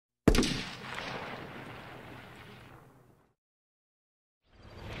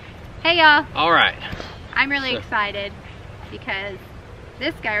Hey y'all. All right. I'm really excited because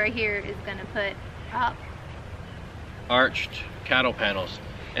this guy right here is gonna put up arched cattle panels.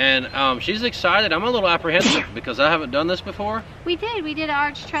 And she's excited. I'm a little apprehensive because I haven't done this before. We did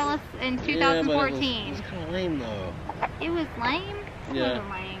arch trellis in 2014. Yeah, it was kind of lame though. It was lame? Yeah. It wasn't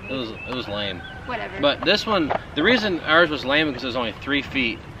lame. It was lame. Whatever. But this one, the reason ours was lame because it was only 3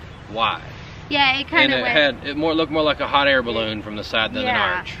 feet wide. Yeah, it kind of went. It looked more like a hot air balloon from the side than an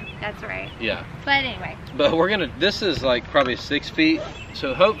arch. That's right. Yeah. But anyway. But this is like probably 6 feet,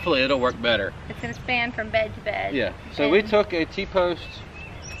 so hopefully it'll work better. It's gonna span from bed to bed. Yeah. So we took a T-post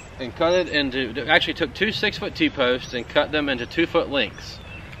and cut it into, actually took 2 6-foot T-posts and cut them into 2-foot lengths.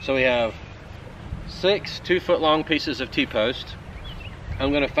 So we have 6 2-foot long pieces of T-post.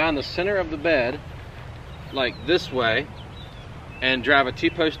 I'm gonna find the center of the bed, like this way, and drive a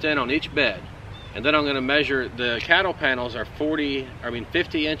T-post in on each bed. And then I'm gonna measure, the cattle panels are 50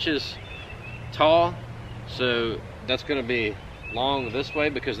 inches tall. So that's gonna be long this way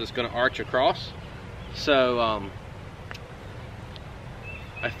because it's gonna arch across. So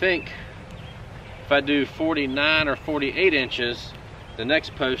I think if I do 49 or 48 inches, the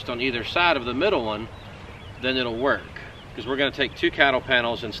next post on either side of the middle one, then it'll work. Because we're gonna take 2 cattle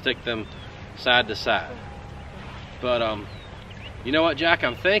panels and stick them side to side. But you know what, Jack?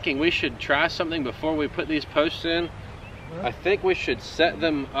 I'm thinking we should try something before we put these posts in. I think we should set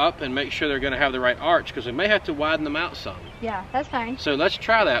them up and make sure they're going to have the right arch, because we may have to widen them out some. Yeah, that's fine. So let's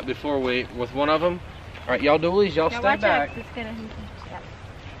try that before with one of them. All right, y'all doolies, y'all stay back. It's gonna, yeah.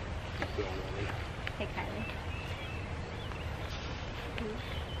 Hey, Kylie.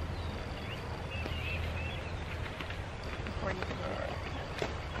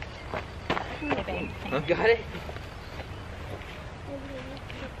 Hey, babe. Huh? Got it?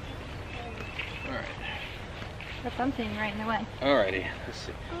 All right. That's something right in the way. Alrighty, let's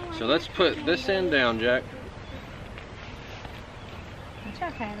see. So let's put this end down, Jack. Watch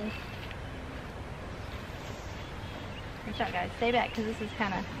out, Kylie. Watch out, guys. Stay back, because this is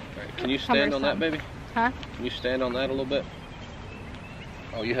kind of. Alright, can you stand on that, baby? Huh? Can you stand on that a little bit?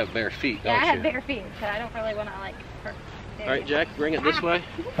 Oh, you have bare feet, don't you? Yeah, I have you? bare feet, so I don't really want to like. Alright, Jack, bring it this way.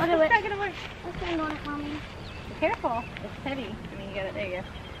 It's not gonna work. I'll stand on it, Mommy. Be careful. It's heavy. I mean, you got it. There you go.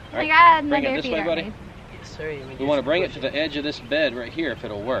 All right, my God, bring my it bare this feet way, aren't buddy. made. Sorry, We want to bring it to the edge of this bed right here if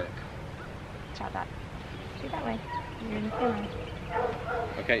it'll work. Try that. Do that way. You're in the ceiling.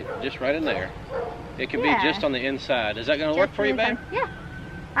 Okay, just right in there. It could be just on the inside. Is that going to work for you, babe? Yeah.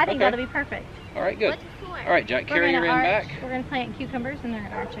 I think that'll be perfect. All right, good. All right, Jack, carry your end back. We're going to plant cucumbers and they're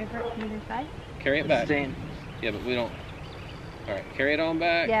going to arch over it from either side. Carry it back. Yeah, but we don't. All right, carry it on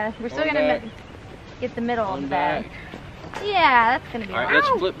back. Yeah, we're still going to get the middle of the bed. Yeah, that's going to be all right. Let's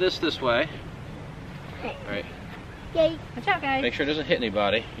flip this way. Okay. All right. Yay. Watch out, guys. Make sure it doesn't hit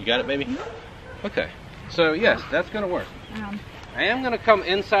anybody. You got it, baby? Okay. So, yes, that's going to work. I am going to come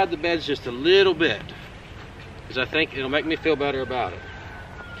inside the beds just a little bit, because I think it'll make me feel better about it.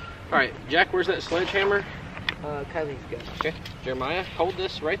 All right, Jack, where's that sledgehammer? Kylie's good. Okay. Jeremiah, hold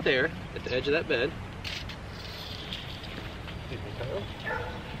this right there at the edge of that bed.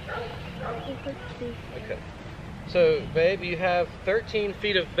 Okay. So, babe, you have 13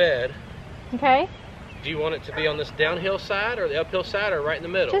 feet of bed. Okay. Do you want it to be on this downhill side or the uphill side or right in the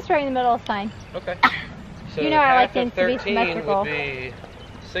middle? Just right in the middle is fine. Okay. So you know I like half them of to be symmetrical. would be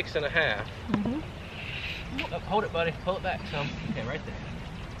 6.5. Oh, hold it, buddy. Pull it back some. Okay, right there.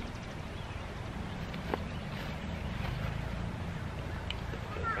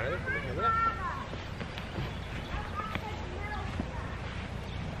 Okay, let me have that.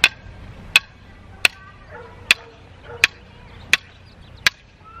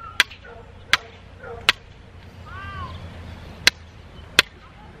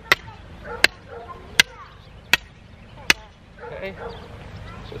 Okay,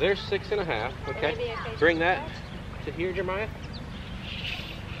 so there's 6.5. Okay, bring that to here, Jeremiah.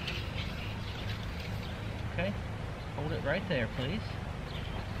 Okay, hold it right there, please.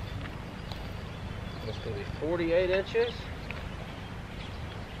 It's going to be 48 inches.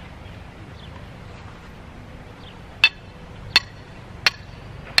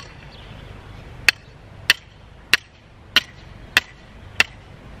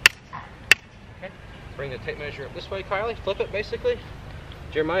 Bring the tape measure up this way, Kylie. Flip it, basically.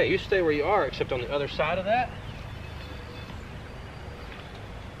 Jeremiah, you stay where you are, except on the other side of that.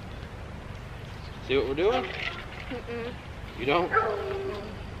 See what we're doing? You don't?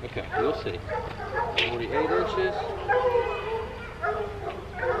 Okay, we'll see. 48 inches.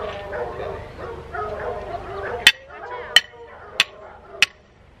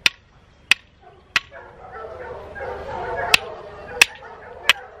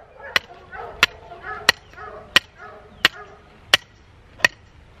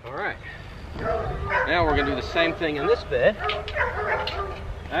 going to do the same thing in this bed.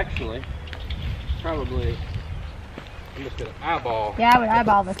 Actually, probably, I'm just going to eyeball. Yeah, I would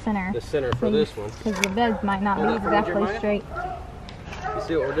eyeball the center. The center for this one. Because the beds might not be exactly straight. You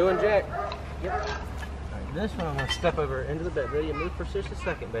see what we're doing, Jack? Yep. All right, this one I'm going to step over into the bed. Ready to move for just a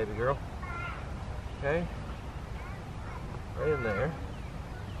second, baby girl. Okay. Right in there.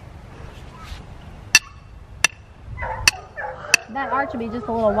 That arch would be just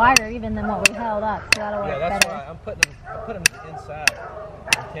a little wider even than what we held up, so that'll work that's better. why I'm putting them inside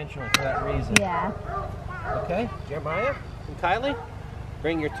intentionally for that reason. Yeah. Okay, Jeremiah and Kylie,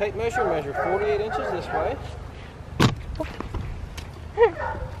 bring your tape measure, measure 48 inches this way.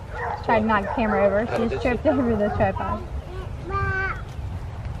 Just tried to knock the camera over. She just tripped over the tripod.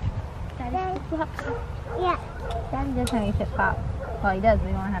 Daddy, yeah. Daddy does have any flip flops. Well, he does, but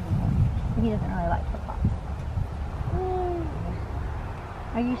we don't have any more. He doesn't really like flip flops.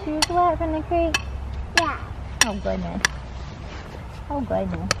 Are your shoes wet from the creek? Yeah. Oh goodness. Oh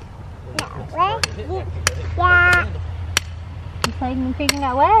goodness. Yeah. Wet? Yeah. You played in the creek and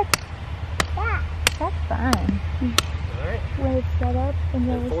got wet? Yeah. That's fun. Alright. When it's set up and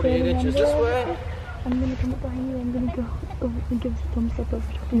then we're 48 standing inches under this it, way. I'm gonna come up behind you and I'm gonna go over and give a thumbs up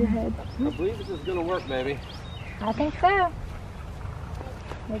over top of your head. I believe this is going to work, baby. I think so.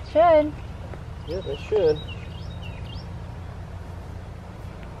 It should. Yep, it should.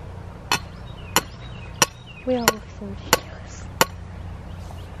 We all look so ridiculous.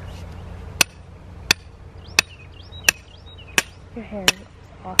 Your hair is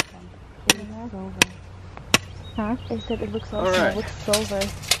awesome. It looks silver. Huh? I said it looks All awesome. right. It looks silver.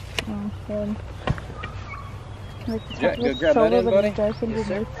 Oh, good. Like the Jack, top go looks grab that silver, in, but buddy. it's dark Yes,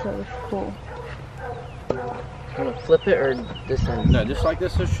 sir. underneath, so it's cool. You want to flip it or this end? No, just like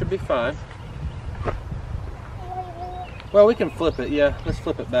this should be fine. Well, we can flip it, yeah. Let's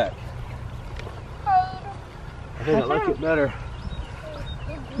flip it back. I think I like it better.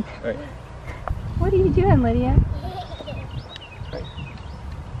 All right. What are you doing, Lydia? Let's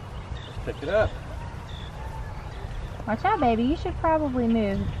pick it up. Watch out, baby. You should probably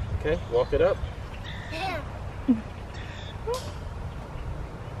move. Okay, walk it up.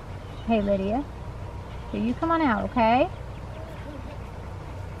 Hey, Lydia. Here, you come on out, okay?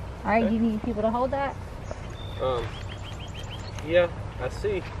 Alright, Okay. do you need people to hold that? Yeah, I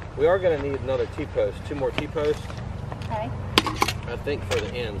see. We are going to need another T-post, 2 more T-posts. Okay. I think for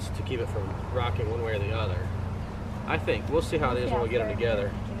the ends to keep it from rocking one way or the other. I think. We'll see how it is when we get them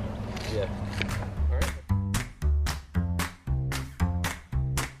together. Yeah. All right.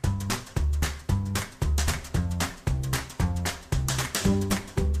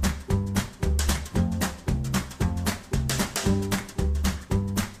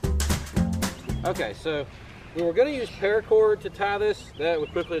 Okay, so we were going to use paracord to tie this. That we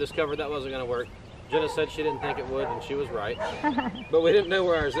quickly discovered that wasn't going to work. Jenna said she didn't think it would, and she was right. But we didn't know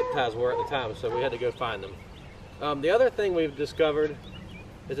where our zip ties were at the time, so we had to go find them. The other thing we've discovered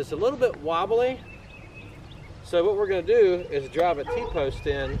is it's a little bit wobbly. So what we're going to do is drive a T-post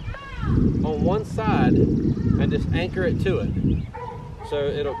in on one side and just anchor it to it. So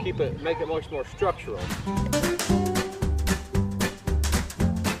it'll keep it, make it much more structural.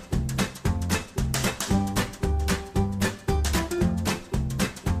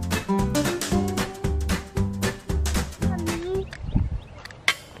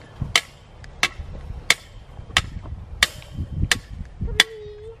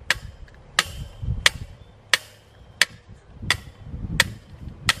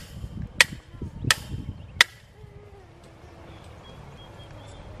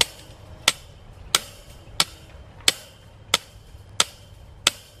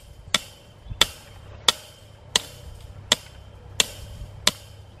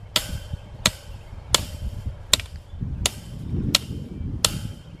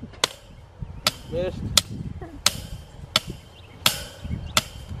 Missed.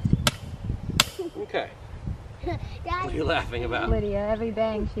 Okay. What are you laughing about? Lydia, every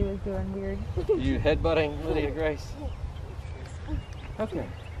bang she was doing weird. You headbutting Lydia Grace? Okay.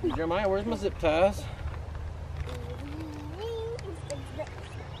 Jeremiah, where's my zip ties?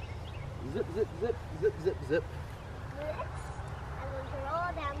 Zip, zip, zip, zip, zip, zip.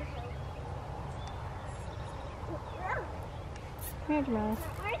 Here, Jamila.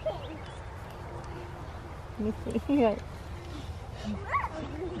 Let me see. Here.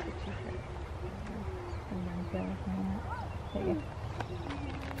 There you go.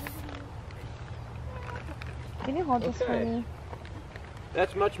 Can you hold this for Okay. me?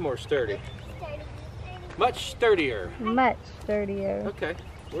 That's much more sturdy. Much sturdier. Much sturdier. Okay.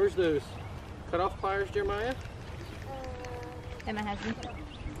 Where's those cut-off pliers, Jeremiah? Emma has them.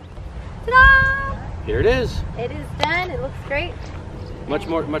 Ta-da! Here it is. It is done. It looks great.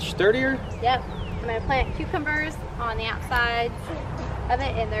 Much sturdier. Yep. I'm going to plant cucumbers on the outsides of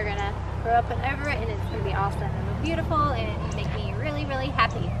it, and they're going to grow up and over it, and it's going to be awesome and look beautiful and make me really, really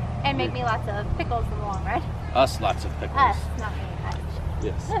happy. And make me lots of pickles in the long run. Us lots of pickles. Us, not me. Us.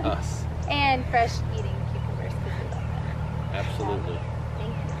 Yes, us. And fresh eating cucumbers because we love them. Absolutely.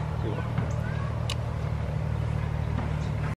 Thank you. You're welcome.